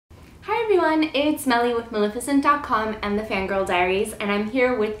Hi everyone, it's Melly with Maleficent.com and the Fangirl Diaries, and I'm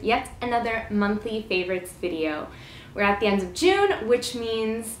here with yet another monthly favorites video. We're at the end of June, which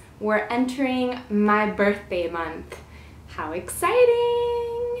means we're entering my birthday month. How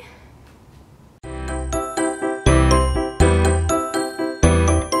exciting!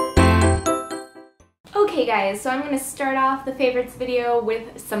 Okay guys, so I'm going to start off the favorites video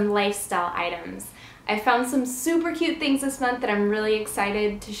with some lifestyle items. I found some super cute things this month that I'm really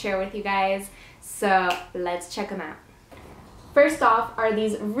excited to share with you guys, so let's check them out. First off are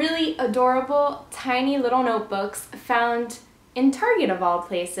these really adorable tiny little notebooks found in Target of all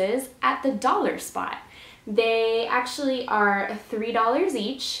places at the dollar spot. They actually are $3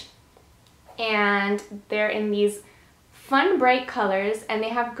 each and they're in these fun bright colors and they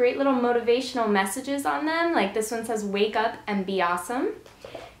have great little motivational messages on them. Like this one says wake up and be awesome.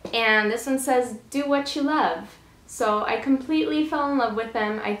 And this one says, do what you love. So I completely fell in love with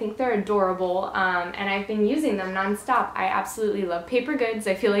them. I think they're adorable, and I've been using them nonstop. I absolutely love paper goods.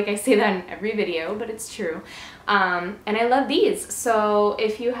 I feel like I say that in every video, but it's true. And I love these. So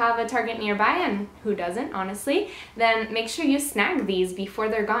if you have a Target nearby, and who doesn't, honestly, then make sure you snag these before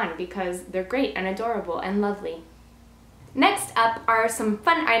they're gone because they're great and adorable and lovely. Next up are some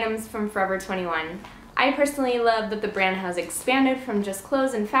fun items from Forever 21. I personally love that the brand has expanded from just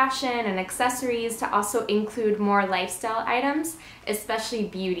clothes and fashion and accessories to also include more lifestyle items, especially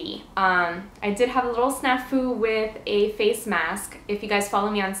beauty. I did have a little snafu with a face mask. If you guys follow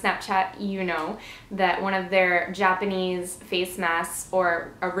me on Snapchat, you know that one of their Japanese face masks,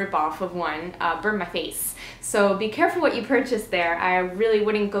 or a ripoff of one, burned my face. So be careful what you purchase there. I really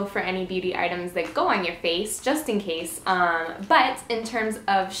wouldn't go for any beauty items that go on your face, just in case. But in terms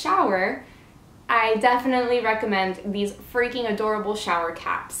of shower, I definitely recommend these freaking adorable shower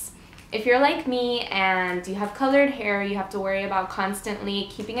caps. If you're like me and you have colored hair, you have to worry about constantly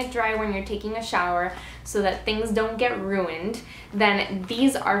keeping it dry when you're taking a shower so that things don't get ruined, then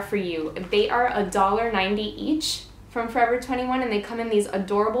these are for you. They are $1.90 each from Forever 21 and they come in these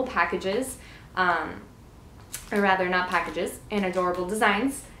adorable packages, or rather not packages, in adorable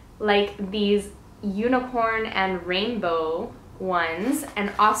designs, like these unicorn and rainbow ones,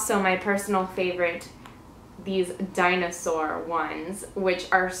 and also my personal favorite, these dinosaur ones, which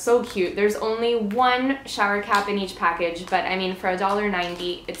are so cute. There's only one shower cap in each package, but I mean for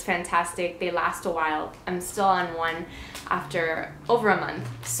 $1.90 it's fantastic. They last a while. I'm still on one after over a month,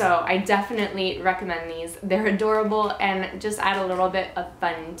 so I definitely recommend these. They're adorable and just add a little bit of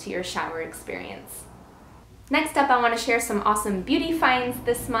fun to your shower experience. Next up, I want to share some awesome beauty finds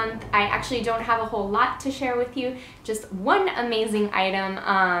this month. I actually don't have a whole lot to share with you, just one amazing item,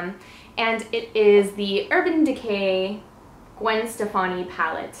 and it is the Urban Decay Gwen Stefani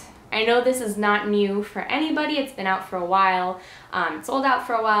palette. I know this is not new for anybody, it's been out for a while, it's sold out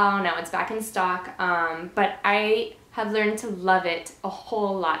for a while, now it's back in stock, but I have learned to love it a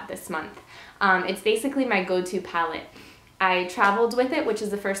whole lot this month. It's basically my go-to palette. I traveled with it, which is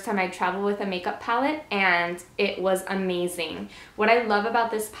the first time I traveled with a makeup palette, and it was amazing. What I love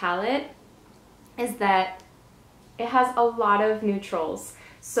about this palette is that it has a lot of neutrals,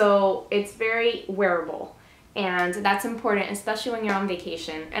 so it's very wearable, and that's important, especially when you're on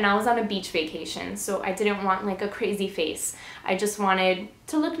vacation. And I was on a beach vacation, so I didn't want like a crazy face. I just wanted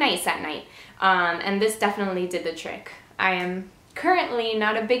to look nice at night, and this definitely did the trick. I am currently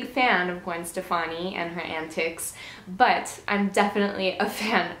not a big fan of Gwen Stefani and her antics, but I'm definitely a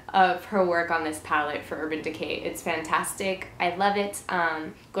fan of her work on this palette for Urban Decay. It's fantastic. I love it.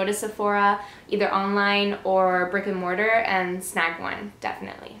 Go to Sephora, either online or brick and mortar, and snag one,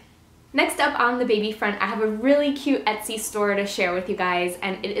 definitely. Next up on the baby front, I have a really cute Etsy store to share with you guys,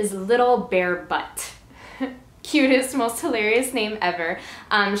 and it is Little Bear Butt. Cutest, most hilarious name ever.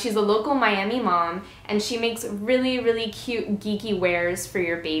 She's a local Miami mom and she makes really, really cute geeky wares for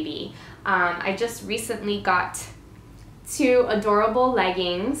your baby. I just recently got two adorable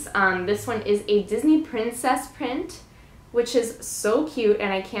leggings. This one is a Disney princess print, which is so cute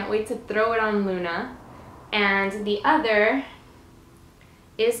and I can't wait to throw it on Luna. And the other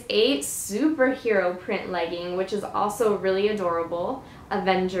is a superhero print legging, which is also really adorable,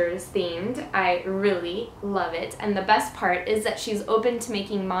 Avengers themed. I really love it, and the best part is that she's open to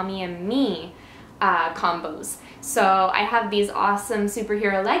making mommy and me combos. So I have these awesome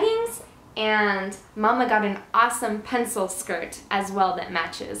superhero leggings, and mama got an awesome pencil skirt as well that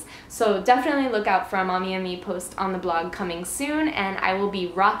matches. So definitely look out for a mommy and me post on the blog coming soon, and I will be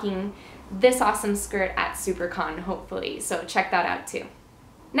rocking this awesome skirt at SuperCon hopefully, so check that out too.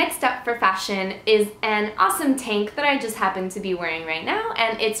 Next up for fashion is an awesome tank that I just happen to be wearing right now,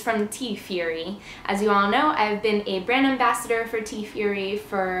 and it's from TeeFury. As you all know, I've been a brand ambassador for TeeFury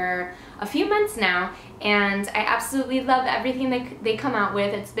for a few months now, and I absolutely love everything they come out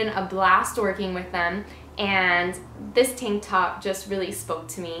with. It's been a blast working with them, and this tank top just really spoke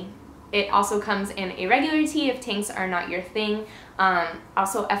to me. It also comes in a regular tee if tanks are not your thing.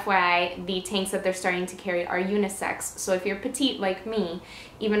 Also, FYI, the tanks that they're starting to carry are unisex, so if you're petite like me,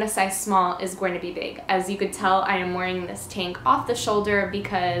 even a size small is going to be big. As you could tell, I am wearing this tank off the shoulder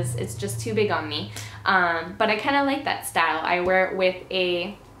because it's just too big on me. But I kind of like that style. I wear it with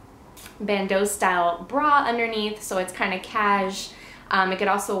a bandeau style bra underneath, so it's kind of cash. It could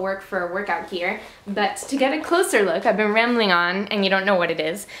also work for workout gear, but to get a closer look, I've been rambling on and you don't know what it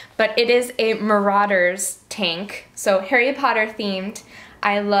is, but it is a Marauders tank, so Harry Potter themed.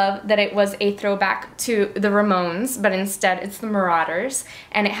 I love that it was a throwback to the Ramones, but instead it's the Marauders,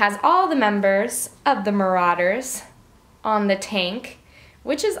 and it has all the members of the Marauders on the tank,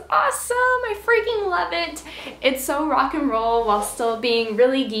 which is awesome. I freaking love it. It's so rock and roll while still being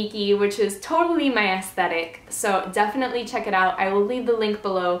really geeky, which is totally my aesthetic. So definitely check it out. I will leave the link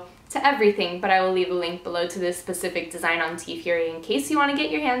below to everything, but I will leave a link below to this specific design on TeeFury in case you want to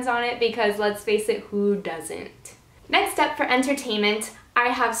get your hands on it, because let's face it, who doesn't? Next up for entertainment, I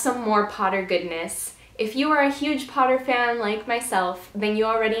have some more Potter goodness. If you are a huge Potter fan like myself, then you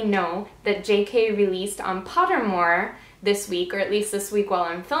already know that JK released on Pottermore this week, or at least this week while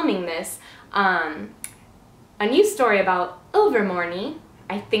I'm filming this, a new story about Ilvermorny.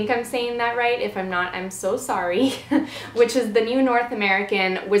 I think I'm saying that right. If I'm not, I'm so sorry. Which is the new North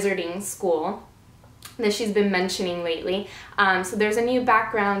American wizarding school that she's been mentioning lately. So there's a new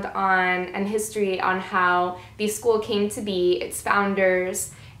background on and history on how the school came to be, its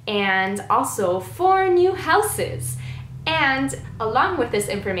founders, and also 4 new houses. And along with this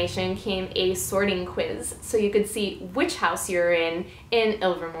information came a sorting quiz, so you could see which house you're in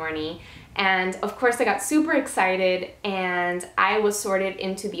Ilvermorny. And of course I got super excited and I was sorted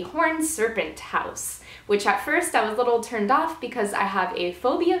into the Horned Serpent house, which at first I was a little turned off because I have a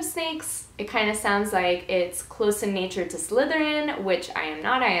phobia of snakes. It kind of sounds like it's close in nature to Slytherin, which I am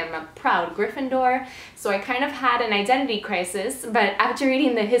not. I am a proud Gryffindor. So I kind of had an identity crisis, but after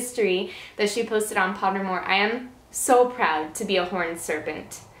reading the history that she posted on Pottermore, I am so proud to be a Horned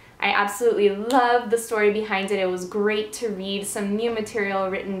Serpent. I absolutely love the story behind it. It was great to read some new material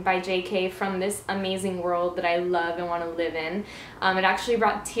written by JK from this amazing world that I love and want to live in. It actually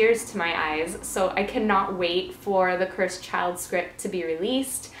brought tears to my eyes, so I cannot wait for the Cursed Child script to be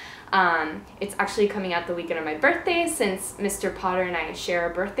released. It's actually coming out the weekend of my birthday, since Mr. Potter and I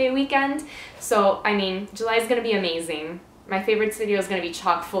share a birthday weekend. So, I mean, July is going to be amazing. My favorites video is going to be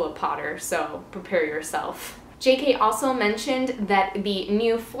chock full of Potter, so prepare yourself. JK also mentioned that the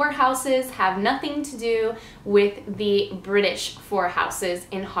new 4 houses have nothing to do with the British 4 houses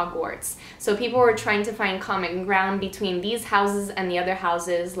in Hogwarts. So people were trying to find common ground between these houses and the other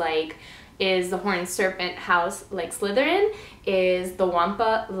houses, like, is the Horned Serpent house like Slytherin? Is the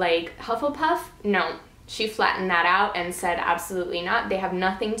Wampa like Hufflepuff? No. She flattened that out and said absolutely not. They have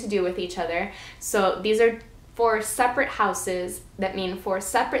nothing to do with each other. So these are 4 separate houses that mean 4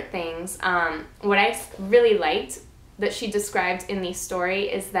 separate things. What I really liked that she described in the story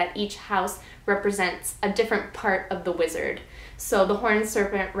is that each house represents a different part of the wizard. So the Horned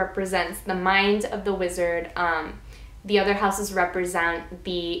Serpent represents the mind of the wizard. The other houses represent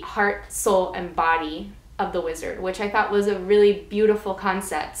the heart, soul, and body of the wizard, which I thought was a really beautiful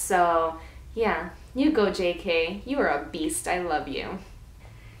concept. So yeah, you go JK. You are a beast. I love you.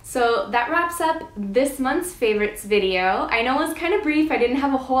 So that wraps up this month's favorites video. I know it was kind of brief, I didn't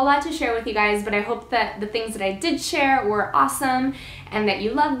have a whole lot to share with you guys, but I hope that the things that I did share were awesome and that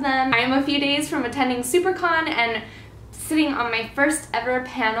you loved them. I am a few days from attending SuperCon and sitting on my first ever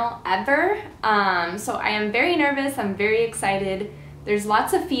panel ever. So I am very nervous, I'm very excited. There's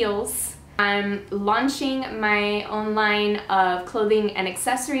lots of feels. I'm launching my own line of clothing and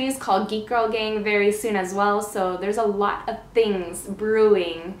accessories called Geek Girl Gang very soon as well, so there's a lot of things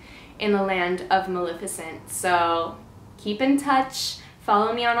brewing in the land of Maleficent. So keep in touch,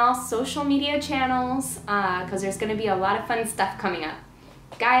 follow me on all social media channels, because there's going to be a lot of fun stuff coming up.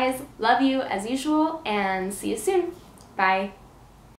 Guys, love you as usual, and see you soon. Bye.